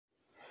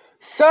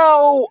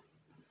So,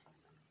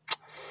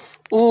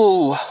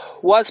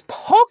 was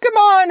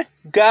Pokemon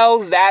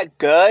Go that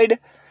good?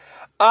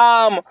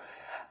 To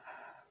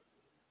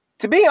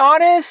be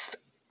honest,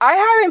 I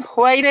haven't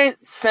played it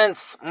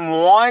since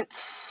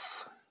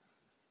once,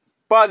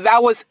 but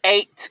that was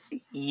 8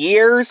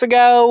 years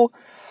ago.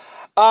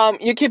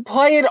 You could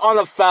play it on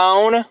the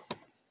phone,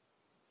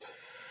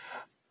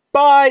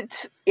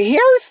 but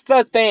here's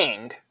the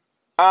thing.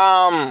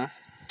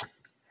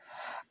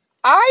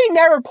 I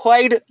never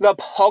played the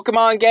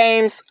Pokemon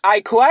games.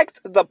 I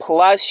collect the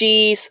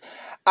plushies.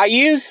 I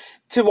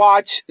used to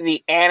watch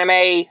the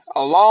anime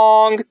a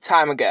long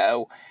time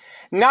ago.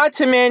 Not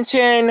to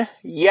mention,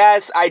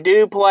 yes, I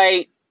do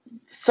play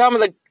some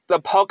of the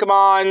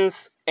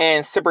Pokemons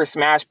in Super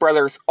Smash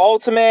Bros.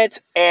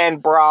 Ultimate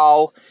and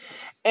Brawl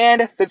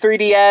and the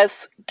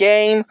 3DS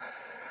game.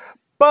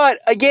 But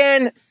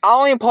again, I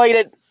only played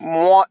it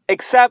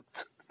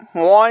except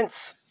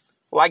once.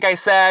 Like I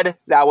said,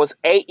 that was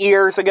 8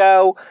 years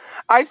ago.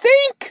 I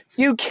think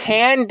you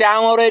can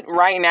download it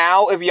right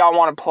now if y'all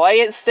want to play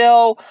it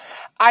still.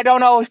 I don't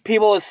know if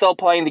people are still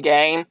playing the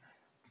game.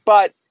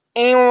 But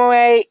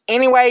anyway,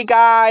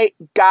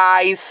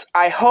 guys,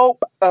 I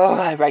hope...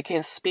 if I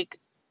can't speak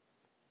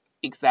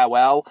that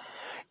well.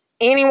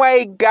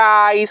 Anyway,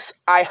 guys,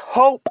 I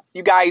hope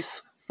you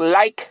guys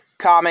like,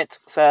 comment,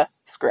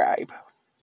 subscribe.